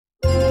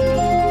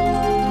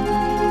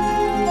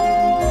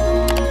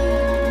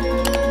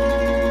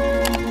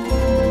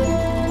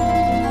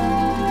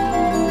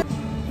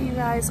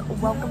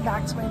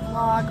welcome back to my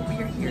vlog.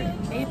 We are here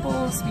in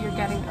Naples. We are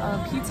getting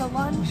a pizza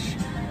lunch.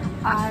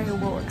 I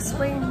will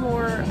explain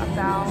more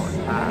about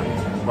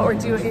what we're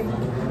doing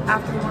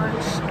after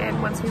lunch and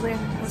once we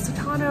land in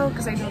Positano,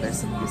 because I know there's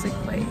some music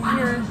playing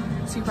here,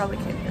 so you probably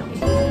can't hear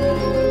me.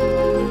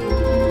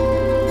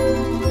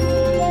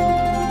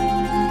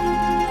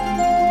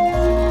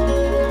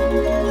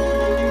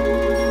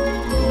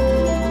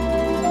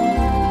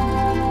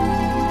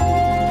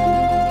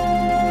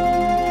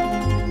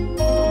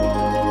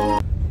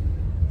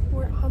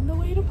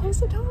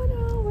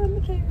 Positano, we're on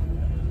the ferry.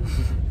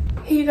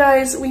 Hey you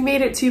guys, we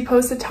made it to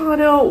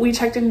Positano. We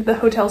checked into the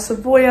Hotel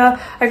Savoia.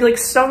 I feel like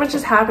so much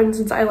has happened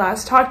since I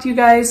last talked to you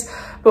guys,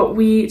 but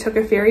we took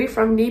a ferry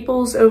from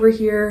Naples over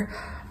here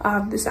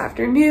this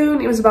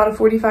afternoon. It was about a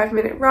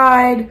 45-minute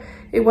ride.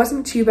 It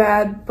wasn't too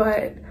bad,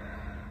 but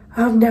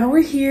now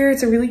we're here.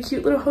 It's a really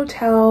cute little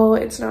hotel.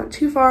 It's not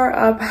too far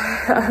up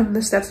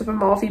the steps of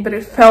Amalfi, but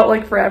it felt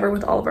like forever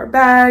with all of our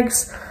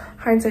bags.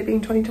 Hindsight being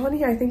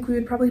 2020, I think we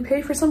would probably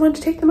pay for someone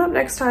to take them up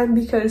next time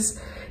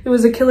because it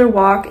was a killer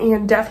walk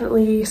and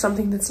definitely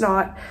something that's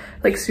not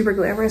like super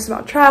glamorous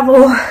about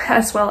travel,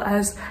 as well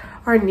as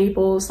our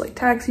Naples like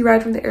taxi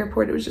ride from the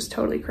airport. It was just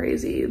totally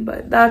crazy,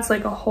 but that's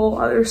like a whole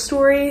other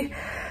story.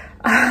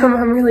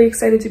 I'm really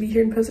excited to be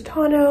here in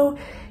Positano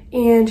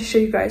and to show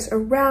you guys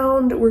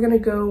around. We're gonna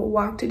go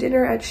walk to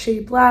dinner at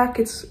Chez Black.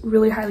 It's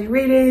really highly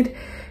rated.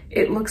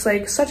 It looks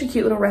like such a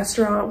cute little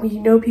restaurant. We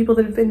know people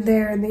that have been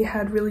there and they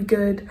had really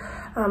good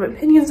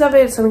opinions of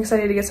it, so I'm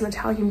excited to get some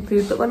Italian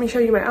food. But let me show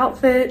you my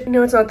outfit. I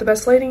know it's not the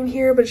best lighting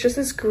here, but it's just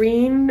this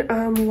green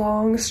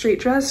long straight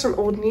dress from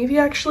Old Navy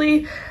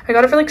actually. I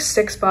got it for like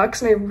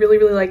 $6 and I really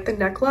like the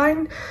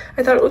neckline.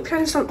 I thought it looked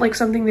kind of like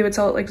something they would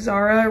sell at like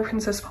Zara or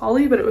Princess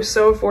Polly, but it was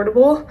so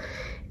affordable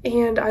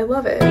and I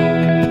love it.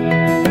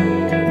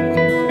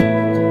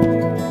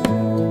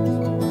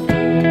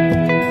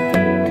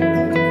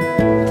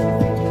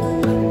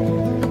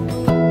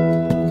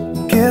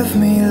 Give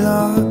me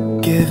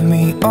love, give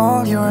me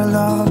all your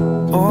love,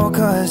 oh,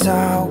 'cause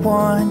I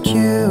want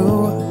you.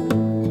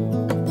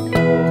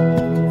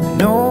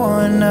 No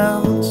one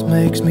else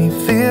makes me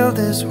feel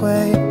this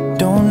way,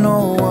 don't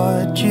know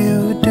what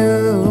you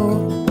do.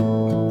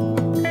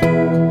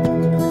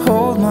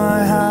 Hold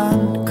my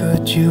hand,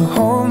 could you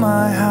hold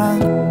my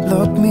hand,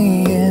 look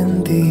me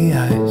in the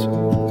eyes.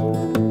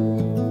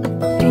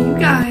 Hey you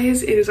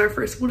guys, it is our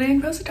first full day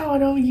in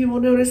Positano. You will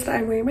notice that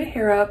I'm wearing my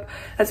hair up.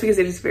 That's because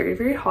it is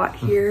very hot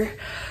here.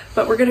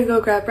 But we're gonna go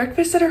grab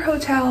breakfast at our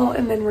hotel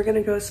and then we're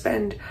gonna go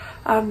spend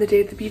the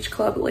day at the beach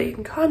club at Lake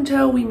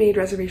Encanto. We made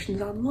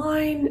reservations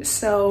online,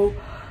 so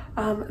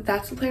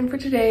that's the plan for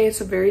today. It's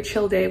a very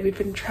chill day. We've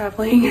been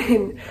traveling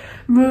and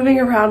moving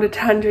around a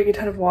ton, doing a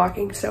ton of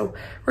walking, so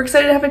we're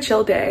excited to have a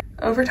chill day.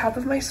 Over top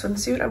of my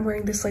swimsuit, I'm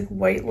wearing this like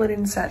white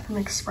linen set from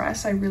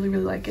Express. I really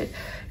like it.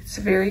 It's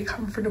very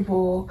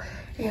comfortable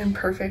and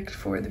perfect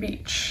for the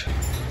beach.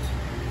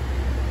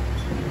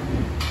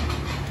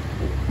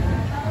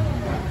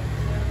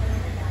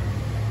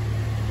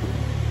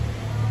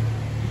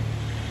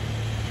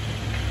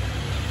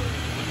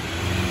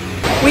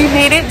 We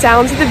made it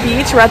down to the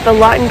beach. We're at the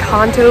La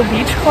Encanto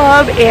Beach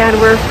Club and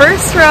we're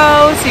first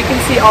row, so you can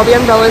see all the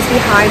umbrellas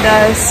behind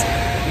us.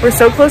 We're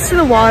so close to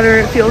the water,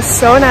 it feels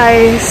so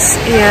nice,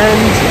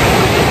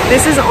 and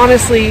this is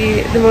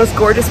honestly the most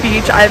gorgeous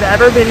beach I've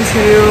ever been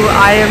to.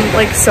 I am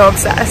like so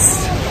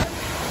obsessed.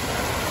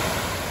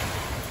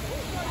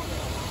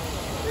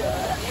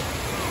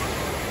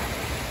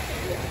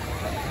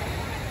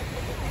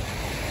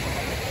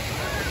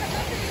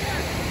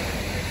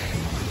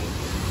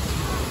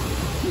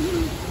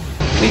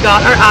 We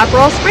got our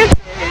Aperol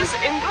spritzes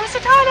in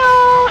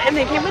Positano and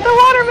they came with a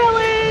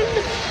watermelon.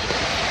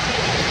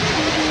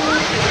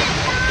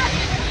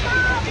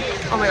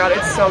 Oh my god,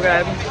 it's so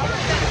good.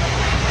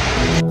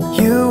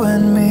 You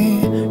and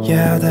me,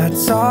 yeah,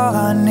 that's all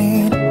I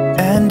need,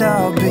 and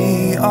I'll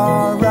be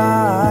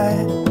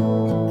alright.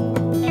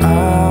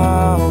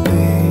 I'll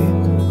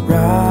be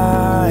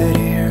right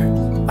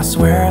here. I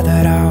swear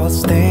that I'll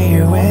stay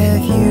here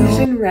with you. We're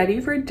getting ready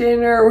for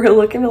dinner. We're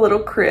looking a little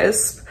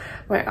crisp.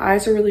 My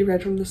eyes are really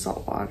red from the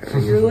salt water.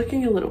 You're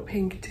looking a little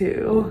pink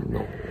too. Oh,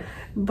 no.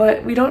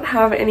 But we don't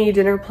have any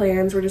dinner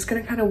plans. We're just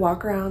gonna kind of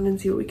walk around and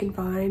see what we can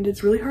find.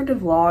 It's really hard to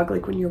vlog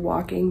like when you're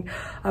walking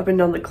up and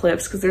down the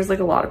cliffs because there's like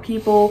a lot of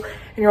people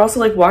and you're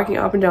also like walking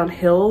up and down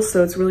hills,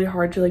 so it's really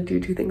hard to like do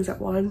two things at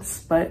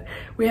once. But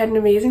we had an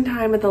amazing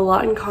time at the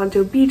La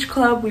Encanto Beach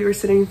Club. We were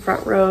sitting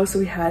front row, so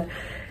we had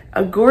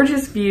a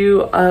gorgeous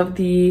view of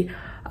the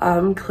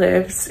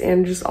cliffs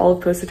and just all of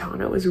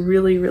Positano. It was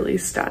really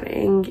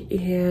stunning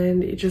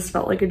and it just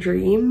felt like a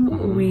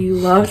dream. We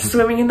loved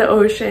swimming in the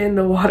ocean.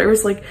 The water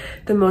was like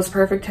the most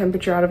perfect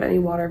temperature out of any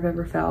water I've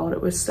ever felt. It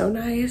was so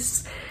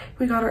nice.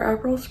 We got our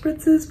Aperol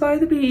spritzes by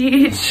the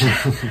beach.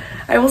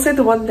 I will say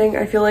the one thing,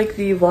 I feel like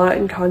the La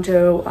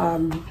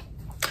Encanto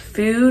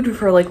food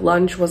for like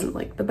lunch wasn't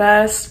like the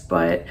best,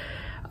 but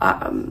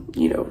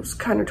you know, it was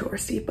kind of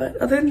touristy. But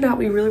other than that,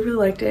 we really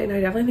liked it, and I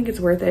definitely think it's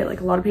worth it.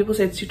 Like, a lot of people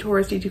say it's too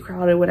touristy, too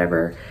crowded,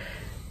 whatever.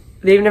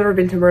 they've never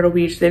been to Myrtle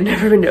Beach, they've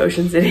never been to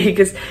Ocean City,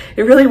 because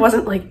it really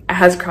wasn't like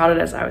as crowded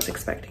as I was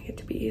expecting it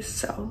to be.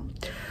 So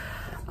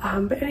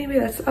but anyway,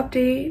 that's the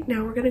update.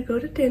 Now we're gonna go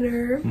to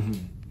dinner.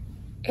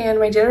 And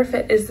my dinner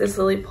fit is this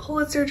Lily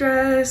Pulitzer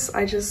dress.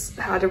 I just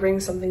had to bring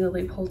something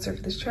Lily Pulitzer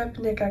for this trip.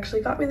 Nick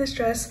actually got me this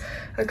dress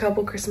a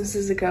couple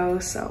Christmases ago,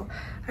 so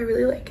I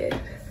really like it.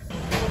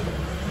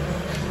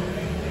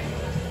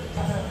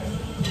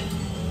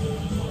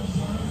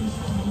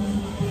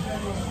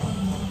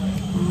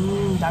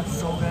 That's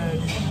so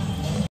good.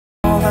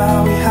 All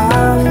that we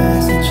have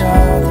is each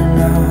other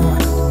now.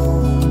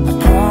 I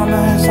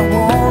promise I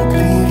won't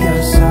leave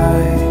your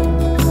side.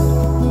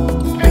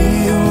 Be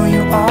who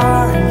you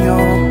are and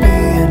you'll be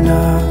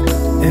enough.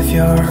 If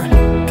you're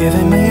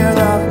giving me your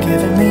love,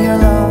 giving me your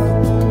love.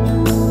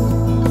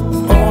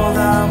 All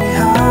that we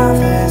have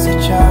is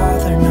each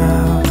other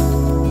now.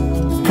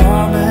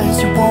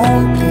 Promise you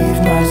won't leave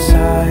my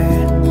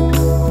side.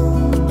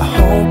 I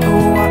hope who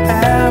I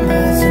am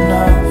is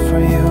enough for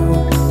you.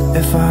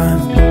 If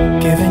I'm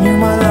giving you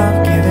my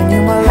love, giving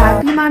you my love.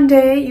 Happy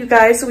Monday, you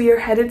guys. We are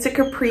headed to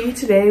Capri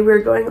today.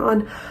 We're going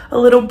on a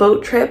little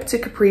boat trip to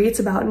Capri. It's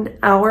about an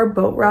hour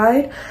boat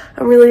ride.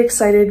 I'm really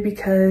excited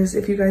because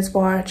if you guys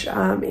watch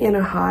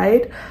Anna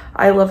Hyde,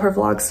 I love her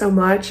vlogs so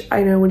much.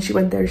 I know when she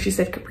went there, she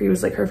said Capri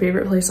was like her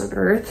favorite place on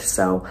earth.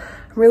 So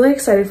I'm really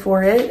excited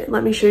for it.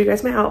 Let me show you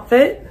guys my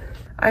outfit.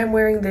 I'm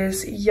wearing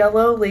this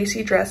yellow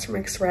lacy dress from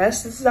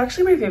Express. This is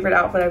actually my favorite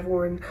outfit I've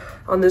worn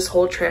on this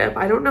whole trip.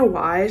 I don't know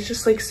why, it's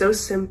just like so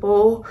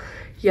simple,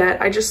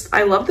 yet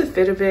I love the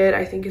fit of it.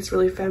 I think it's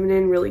really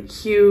feminine, really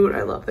cute.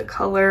 I love the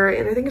color,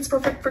 and I think it's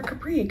perfect for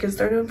Capri because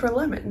they're known for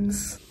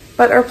lemons.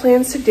 But our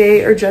plans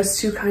today are just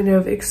to kind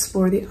of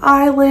explore the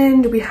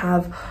island. We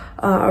have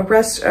a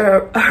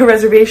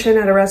reservation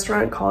at a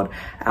restaurant called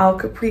Al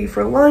Capri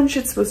for lunch.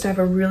 It's supposed to have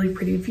a really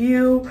pretty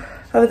view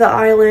of the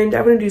island.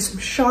 I'm gonna do some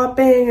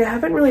shopping. I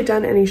haven't really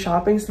done any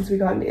shopping since we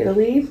got in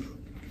Italy.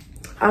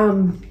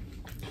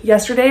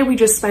 Yesterday we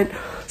just spent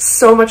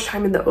so much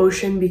time in the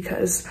ocean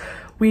because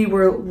we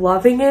were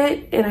loving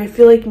it, and I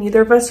feel like neither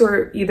of us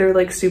were either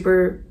like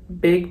super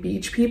big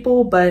beach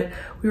people, but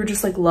we were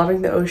just like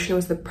loving the ocean. It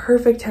was the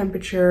perfect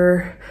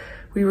temperature.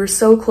 We were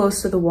so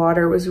close to the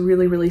water. It was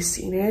really, really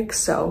scenic.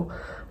 So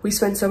we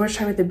spent so much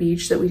time at the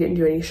beach that we didn't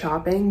do any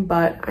shopping,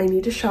 but I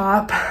need to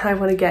shop. I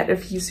want to get a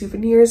few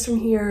souvenirs from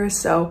here.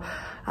 So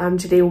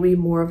today will be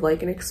more of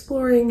like an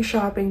exploring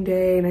shopping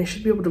day, and I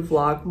should be able to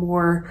vlog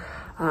more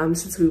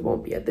since we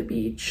won't be at the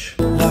beach.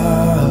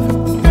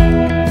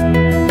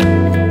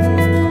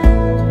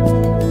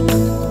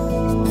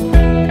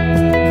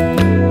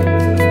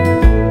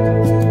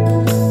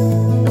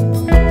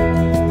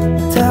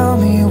 Tell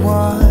me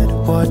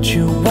what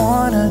you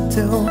wanna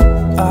do.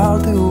 I'll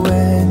do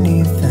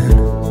anything.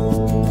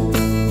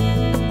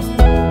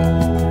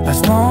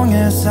 As long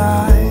as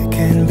I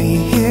can be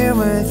here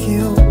with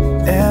you,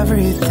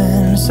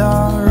 everything's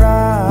alright.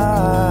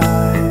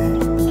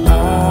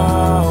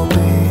 I'll be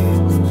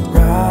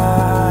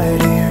right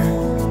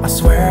here. I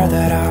swear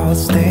that I'll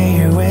stay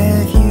here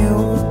with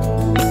you.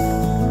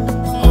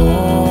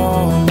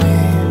 Hold me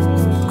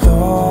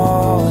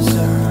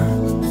closer.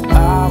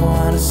 I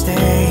wanna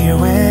stay here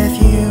with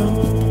you.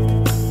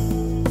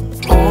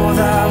 All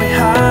that we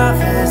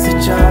have is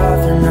each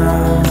other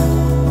now.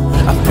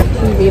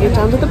 We made it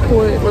down to the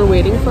port. We're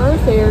waiting for our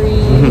ferry.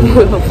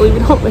 Hopefully we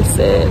don't miss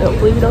it.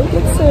 Hopefully we don't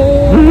get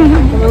sick.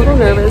 I'm a little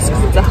nervous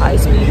because it's a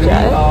high-speed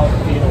jet.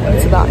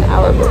 It's about an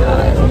hour boat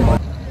ride.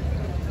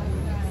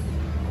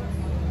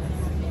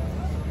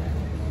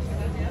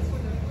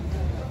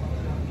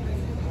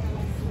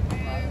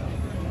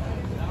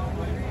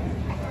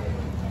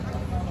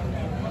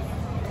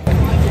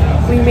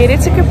 We made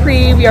it to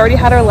Capri. We already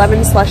had our lemon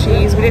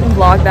slushies. We didn't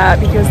vlog that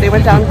because they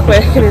went down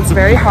quick and it's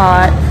very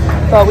hot.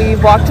 But we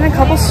walked in a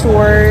couple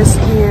stores,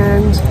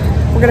 and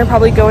we're gonna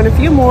probably go in a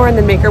few more and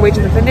then make our way to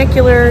the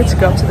funicular to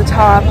go up to the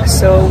top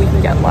so we can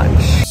get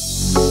lunch.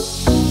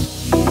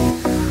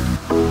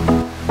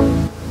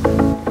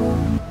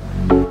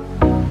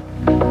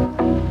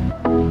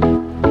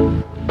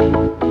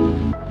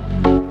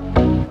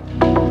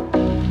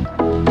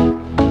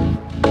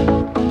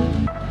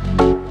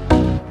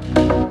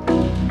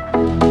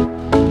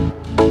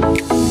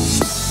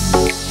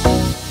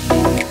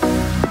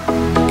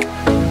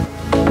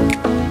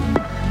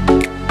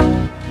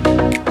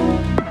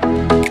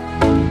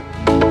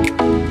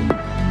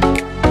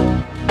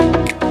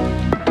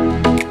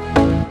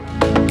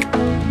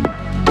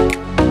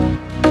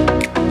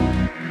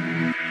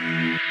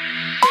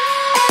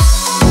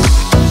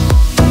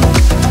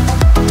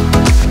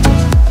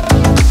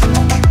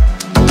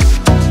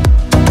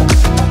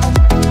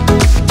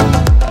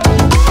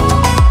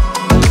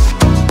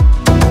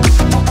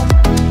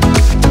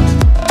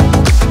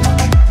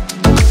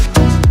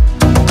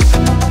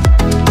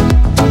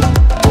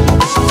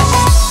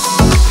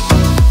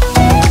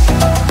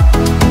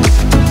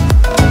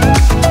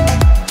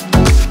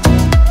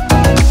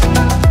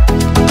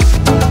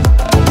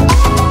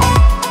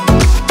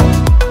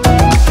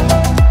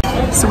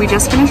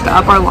 just finished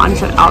up our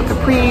lunch at Al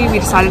Capri. We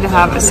decided to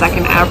have a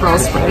second Aperol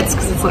Spritz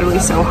because it's literally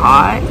so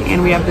hot,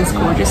 and we have this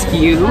gorgeous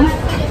view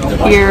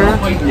here,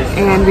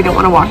 and we don't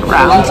want to walk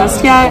around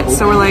just yet,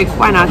 so we're like,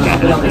 why not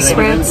get another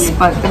Spritz?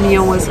 But the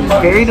meal was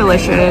very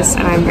delicious,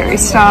 and I'm very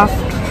stuffed.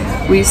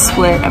 We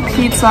split a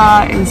pizza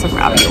and some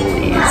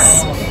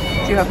raviolis.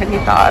 Do you have any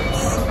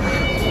thoughts?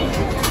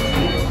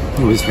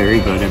 It was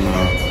very good,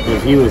 and the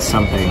view is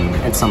something,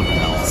 it's something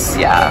else.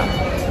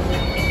 Yeah.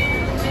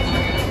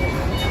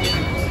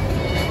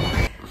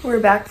 We're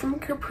back from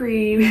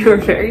Capri. We were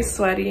very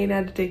sweaty and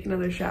had to take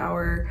another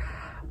shower.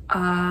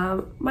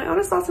 My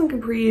honest thoughts on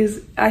Capri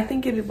is I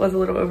think it was a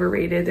little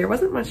overrated. There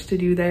wasn't much to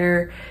do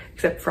there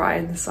except fry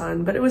in the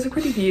sun, but it was a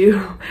pretty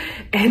view.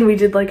 And we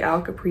did like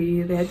Al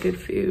Capri. They had good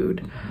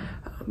food.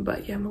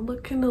 But yeah, I'm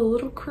looking a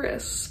little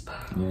crisp.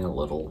 Yeah, a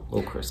little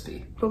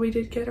crispy. But we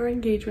did get our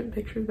engagement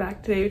pictures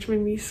back today, which made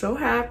me so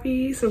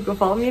happy. So go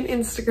follow me on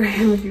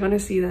Instagram if you want to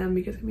see them,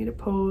 because I made a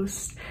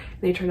post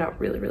and they turned out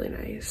really, really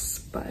nice.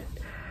 But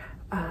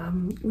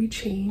we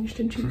changed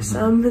into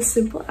some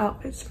simple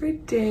outfits for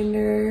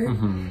dinner,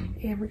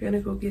 and we're gonna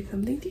go get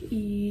something to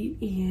eat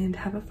and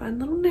have a fun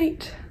little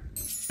night.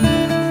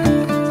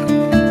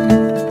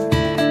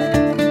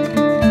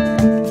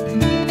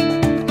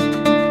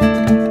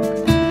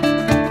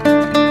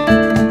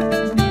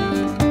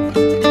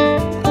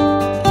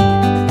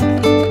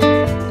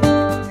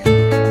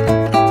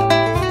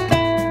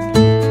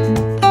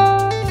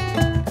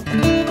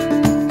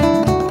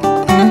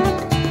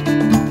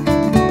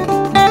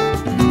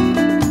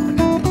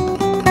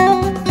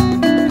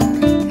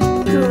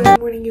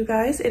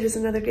 It is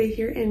another day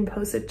here in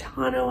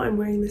Positano. I'm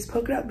wearing this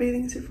polka dot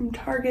bathing suit from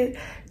Target.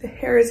 The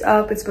hair is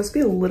up. It's supposed to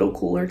be a little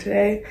cooler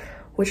today,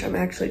 which I'm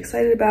actually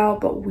excited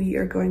about, but we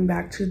are going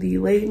back to the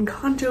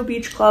L'Encanto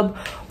Beach Club,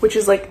 which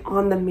is like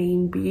on the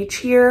main beach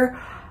here.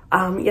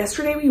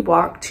 Yesterday we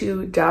walked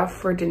to Da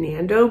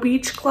Ferdinando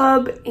Beach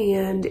Club,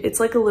 and it's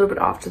like a little bit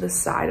off to the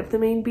side of the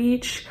main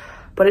beach,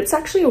 but it's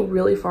actually a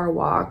really far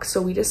walk,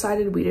 so we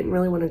decided we didn't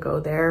really want to go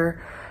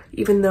there.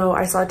 Even though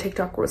I saw a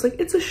TikTok where it was like,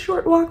 it's a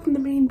short walk from the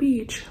main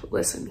beach.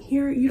 Listen,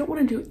 here, you don't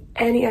want to do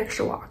any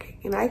extra walking.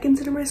 And I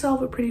consider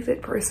myself a pretty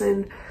fit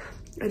person.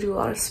 I do a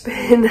lot of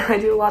spin, I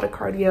do a lot of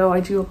cardio,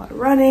 I do a lot of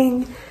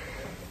running.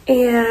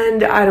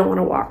 And I don't want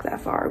to walk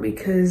that far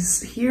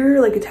because here,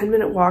 like a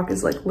 10-minute walk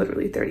is like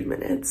literally 30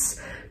 minutes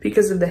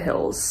because of the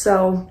hills.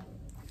 So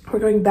we're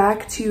going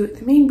back to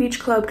the main beach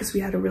club because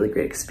we had a really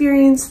great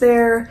experience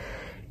there.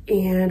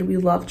 And we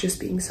love just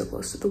being so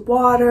close to the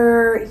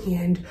water,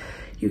 and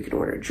you can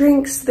order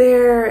drinks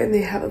there, and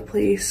they have a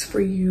place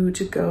for you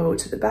to go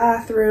to the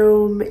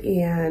bathroom,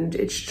 and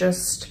it's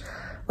just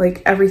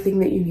like everything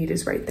that you need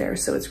is right there.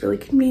 So it's really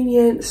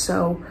convenient.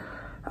 So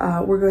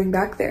we're going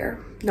back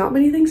there. Not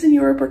many things in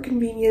Europe are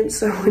convenient,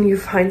 so when you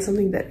find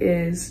something that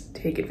is,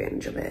 take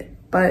advantage of it.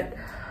 But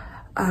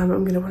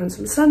I'm gonna put on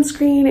some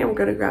sunscreen, and we're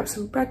gonna grab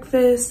some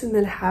breakfast and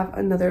then have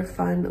another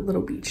fun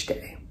little beach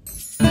day.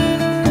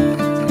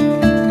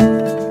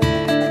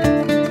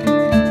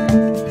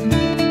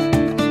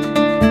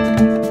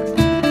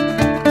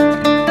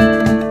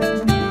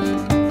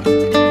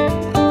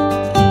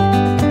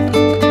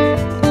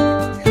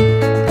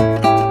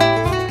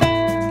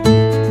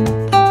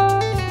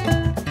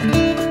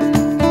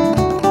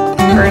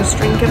 First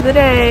drink of the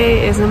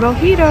day is a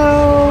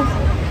mojito.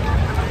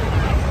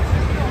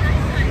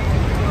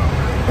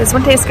 This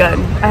one tastes good.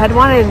 I had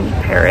one in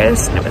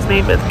Paris and it was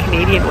made with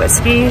Canadian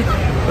whiskey.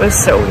 It was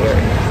so weird.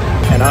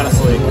 And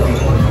honestly,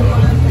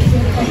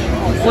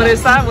 what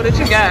is that? What did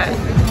you get?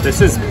 this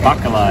is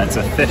bacala. It's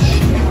a fish.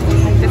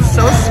 It's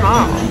so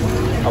small.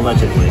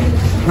 Allegedly.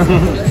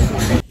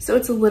 So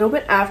it's a little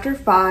bit after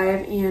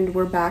 5 and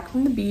we're back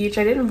from the beach.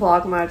 I didn't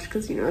vlog much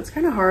because, you know, it's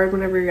kind of hard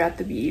whenever you're at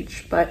the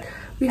beach, but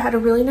we had a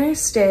really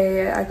nice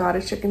day. I got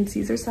a chicken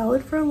Caesar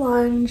salad for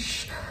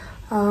lunch.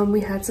 We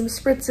had some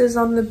spritzes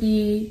on the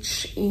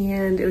beach,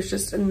 and it was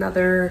just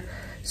another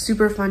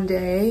super fun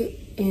day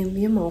in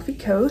the Amalfi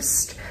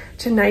Coast.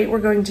 Tonight we're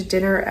going to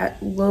dinner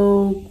at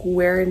Lo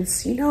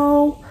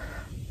Guerncino.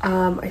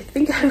 I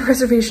think I have a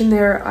reservation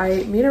there.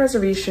 I made a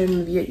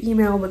reservation via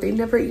email, but they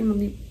never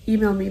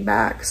emailed me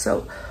back,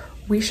 so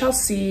we shall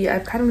see.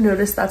 I've kind of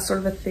noticed that's sort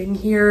of a thing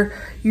here.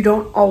 You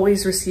don't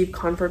always receive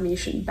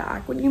confirmation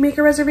back when you make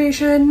a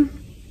reservation,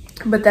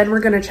 but then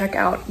we're gonna check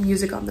out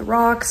Music on the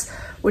Rocks,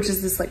 which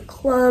is this like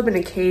club in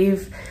a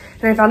cave,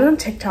 and I found it on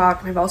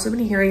TikTok, and I've also been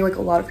hearing like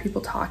a lot of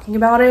people talking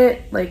about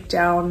it, like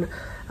down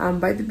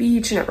by the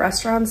beach and at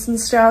restaurants and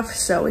stuff.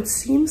 So it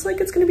seems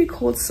like it's gonna be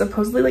cool. It's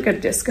supposedly like a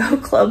disco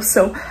club,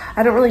 so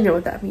I don't really know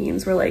what that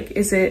means. We're like,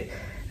 is it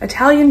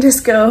Italian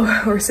disco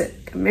or is it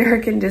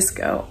American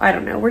disco? I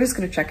don't know. We're just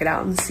gonna check it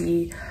out and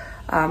see.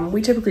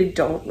 We typically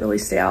don't really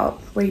stay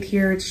out late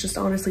here. It's just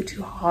honestly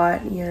too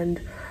hot, and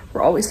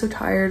we're always so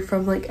tired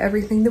from like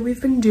everything that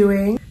we've been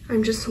doing.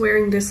 I'm just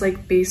wearing this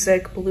like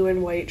basic blue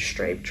and white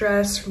striped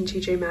dress from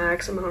TJ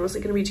Maxx. I'm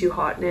honestly gonna be too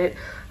hot in it.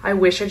 I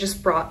wish I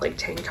just brought like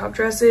tank top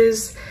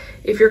dresses.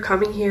 if you're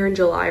coming here in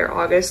July or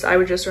August, I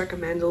would just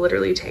recommend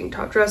literally tank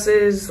top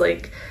dresses.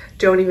 Like,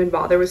 don't even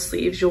bother with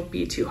sleeves, you'll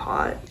be too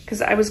hot.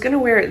 Because I was gonna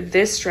wear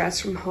this dress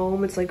from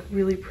home. It's like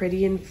really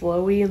pretty and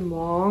flowy and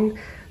long,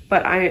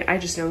 but I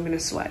just know I'm gonna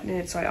sweat in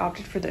it, so I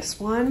opted for this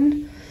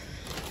one.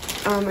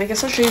 I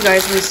guess I'll show you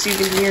guys the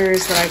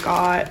souvenirs that I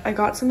got. I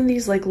got some of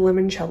these like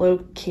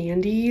limoncello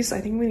candies.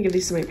 I think I'm gonna give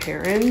these to my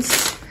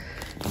parents.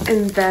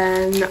 And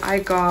then I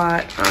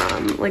got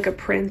like a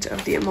print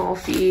of the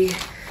Amalfi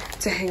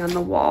to hang on the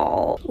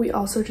wall. We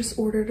also just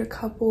ordered a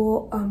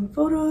couple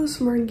photos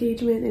from our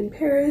engagement in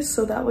Paris,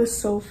 so that was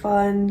so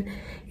fun.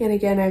 And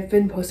again, I've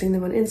been posting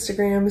them on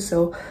Instagram,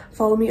 so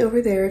follow me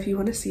over there if you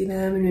want to see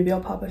them, and maybe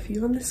I'll pop a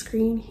few on the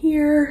screen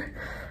here.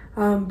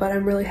 But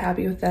I'm really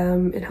happy with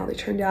them and how they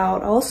turned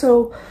out.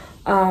 Also,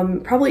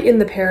 probably in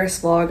the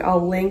Paris vlog,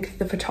 I'll link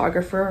the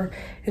photographer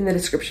in the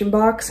description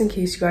box in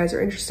case you guys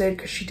are interested,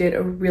 because she did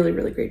a really,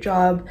 really great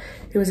job.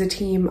 It was a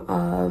team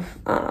of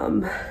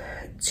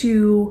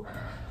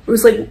it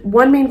was like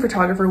one main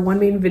photographer, one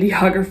main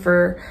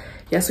videographer.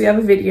 Yes, we have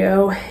a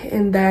video,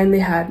 and then they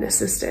had an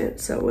assistant.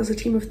 So it was a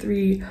team of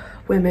 3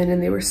 women,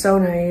 and they were so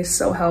nice,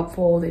 so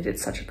helpful. They did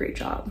such a great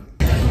job.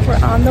 We're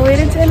on the way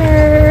to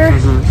dinner.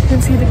 You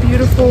can see the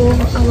beautiful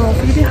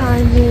Amalfi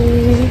behind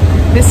me.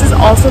 This is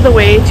also the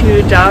way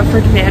to Da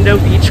Ferdinando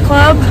Beach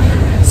Club.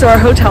 So our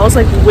hotel is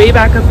like way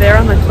back up there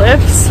on the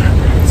cliffs.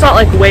 It's not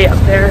like way up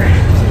there,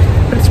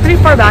 but it's pretty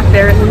far back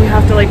there, and then you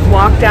have to like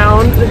walk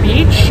down the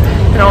beach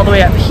and all the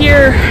way up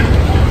here,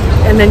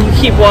 and then you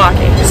keep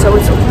walking, so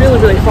it's really,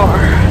 really far.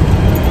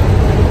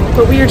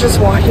 But we are just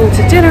walking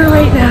to dinner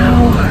right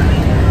now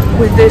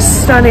with this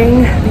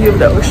stunning view of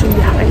the ocean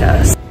behind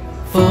us.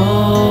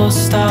 Full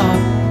stop.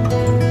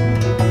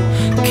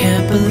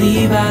 Can't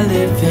believe I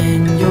live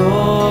in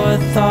your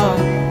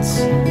thoughts.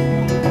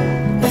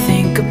 I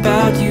think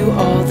about you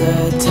all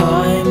the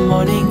time,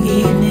 morning,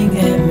 evening,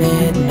 and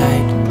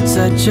midnight.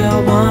 Such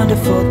a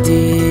wonderful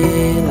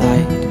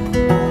delight.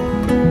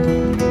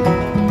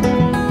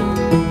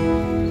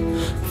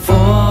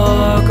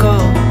 Forgo,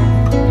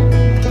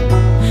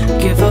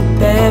 give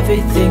up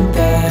everything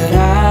that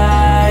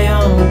I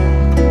own.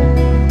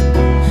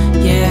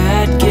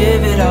 Yeah, I'd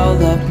give it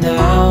all up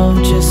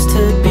now just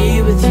to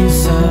be with you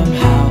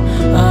somehow.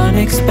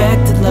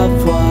 Unexpected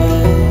love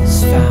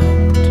was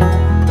found.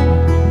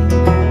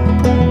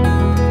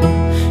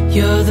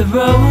 You're the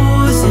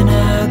rose in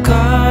a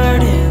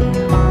garden,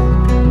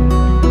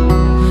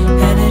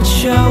 and it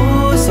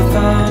shows if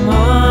I'm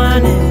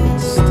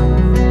honest.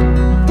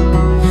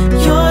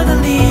 You're the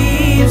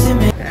leaves in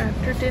me.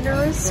 After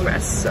dinner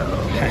espresso.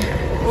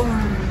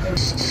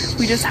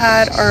 We just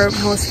had our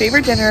most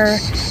favorite dinner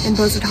in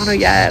Positano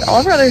yet.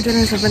 All of our other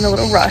dinners have been a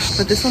little rushed,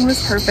 but this one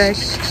was perfect.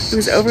 It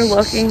was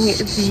overlooking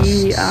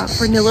the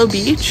Fornillo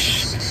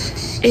Beach,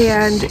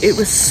 and it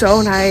was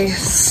so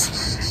nice.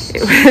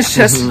 It was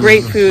just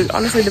great food.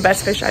 Honestly, the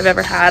best fish I've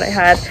ever had. I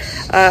had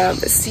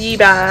sea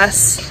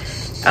bass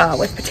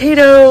with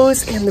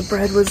potatoes, and the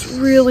bread was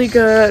really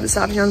good.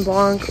 Sauvignon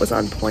Blanc was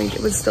on point.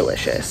 It was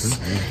delicious.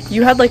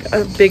 You had like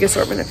a big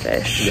assortment of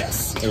fish.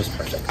 Yes, it was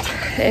perfect.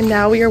 And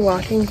now we are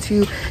walking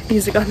to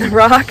Music on the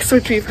Rocks,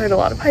 which we've heard a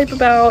lot of hype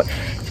about,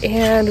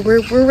 and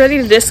we're ready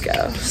to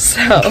disco.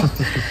 So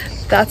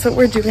that's what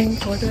we're doing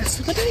for the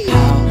rest of the night.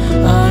 How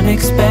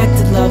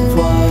unexpected love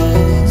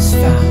was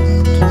found.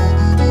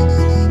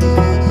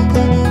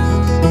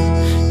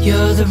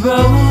 You're the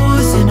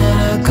rose in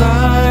a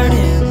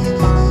garden,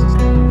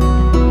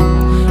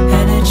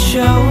 and it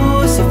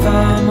shows if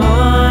I'm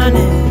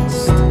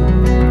honest.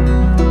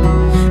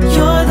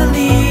 You're the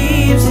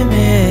leaves in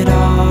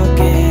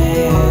mid-August,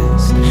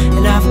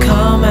 and I've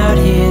come out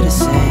here to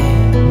say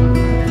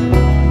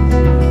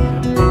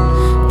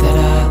that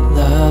I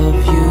love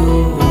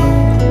you.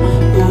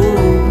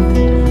 Ooh,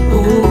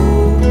 ooh,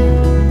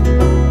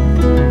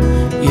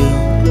 you,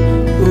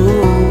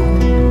 ooh.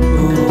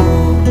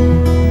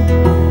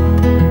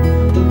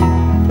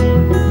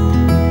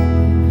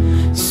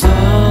 So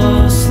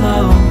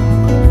slow.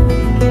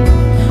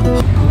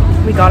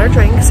 We got our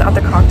drinks at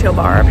the cocktail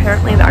bar.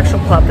 Apparently the actual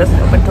club doesn't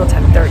open until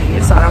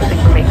 10:30, so I don't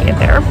think we're making it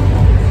there.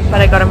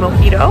 But I got a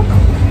mojito.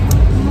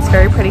 It's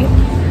very pretty.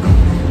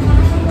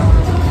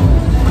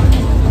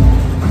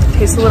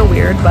 Tastes a little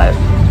weird, but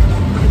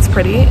it's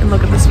pretty. And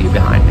look at this view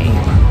behind me.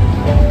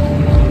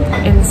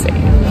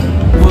 Insane.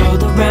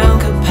 World around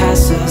could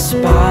pass us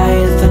by,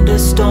 a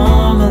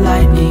thunderstorm, a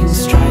lightning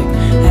strike,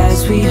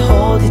 as we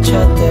hold each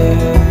other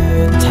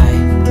tight.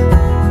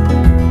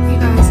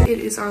 It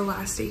is our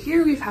last day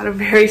here. We've had a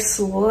very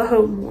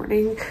slow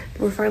morning.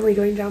 We're finally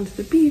going down to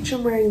the beach.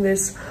 I'm wearing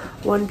this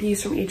one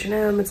piece from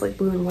H&M. It's like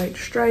blue and white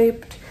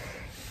striped,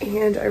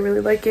 and I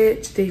really like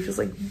it. Today feels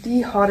like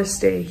the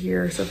hottest day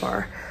here so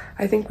far.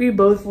 I think we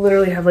both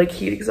literally have like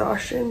heat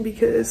exhaustion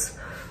because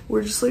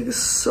we're just like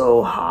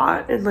so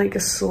hot and like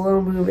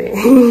slow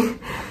moving.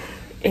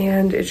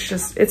 And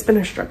it's been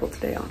a struggle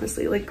today,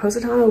 honestly. Like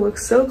Positano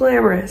looks so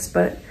glamorous,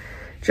 but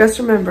just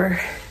remember,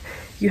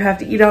 you have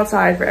to eat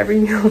outside for every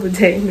meal of the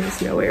day, and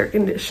there's no air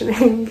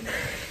conditioning.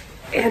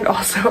 And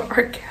also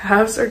our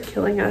calves are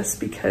killing us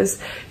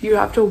because you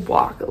have to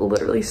walk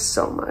literally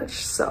so much.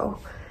 So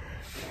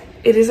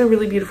it is a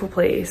really beautiful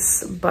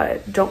place,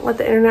 but don't let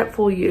the internet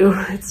fool you.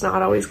 It's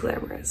not always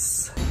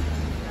glamorous.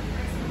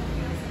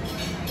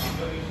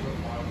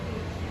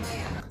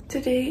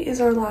 Today is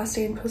our last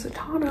day in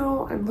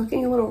Positano. I'm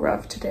looking a little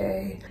rough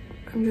today.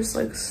 I'm just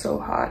like so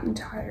hot and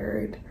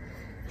tired,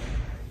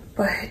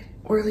 but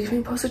we're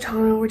leaving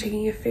Positano. We're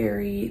taking a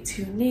ferry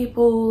to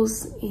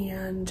Naples,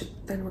 and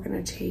then we're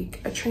gonna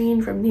take a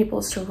train from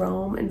Naples to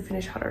Rome and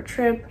finish out our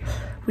trip.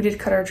 We did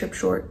cut our trip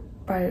short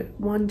by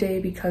 1 day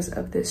because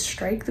of this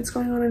strike that's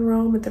going on in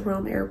Rome at the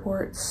Rome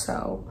airport.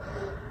 So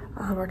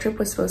our trip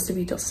was supposed to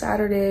be till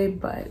Saturday,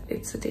 but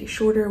it's a day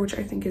shorter, which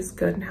I think is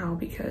good now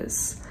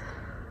because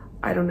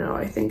I don't know,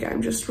 I think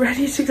I'm just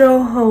ready to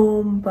go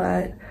home.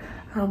 But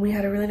we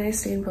had a really nice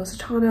stay in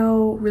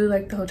Positano. Really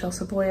liked the Hotel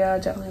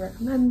Savoia, definitely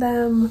recommend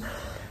them.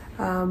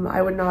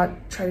 I would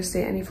not try to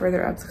stay any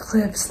further up the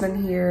cliffs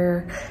than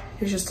here.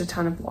 There's just a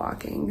ton of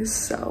walking.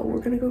 So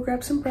we're gonna go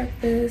grab some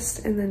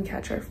breakfast and then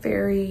catch our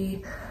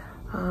ferry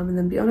and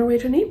then be on our way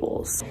to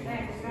Naples.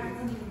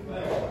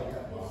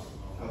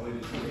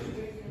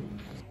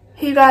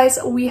 Hey guys,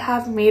 we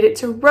have made it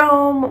to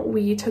Rome.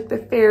 We took the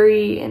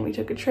ferry and we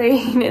took a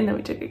train and then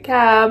we took a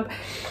cab,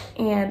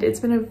 and it's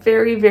been a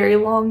very, very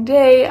long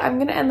day. I'm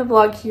gonna end the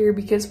vlog here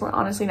because we're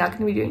honestly not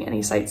gonna be doing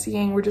any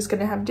sightseeing. We're just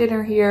gonna have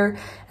dinner here,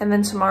 and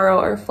then tomorrow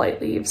our flight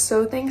leaves.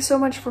 So thanks so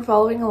much for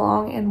following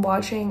along and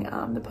watching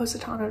the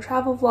Positano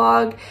travel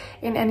vlog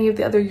and any of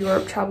the other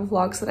Europe travel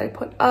vlogs that I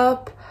put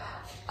up.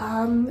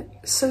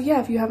 So yeah,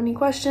 if you have any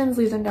questions,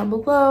 leave them down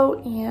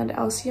below, and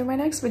I'll see you in my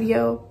next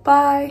video.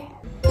 Bye!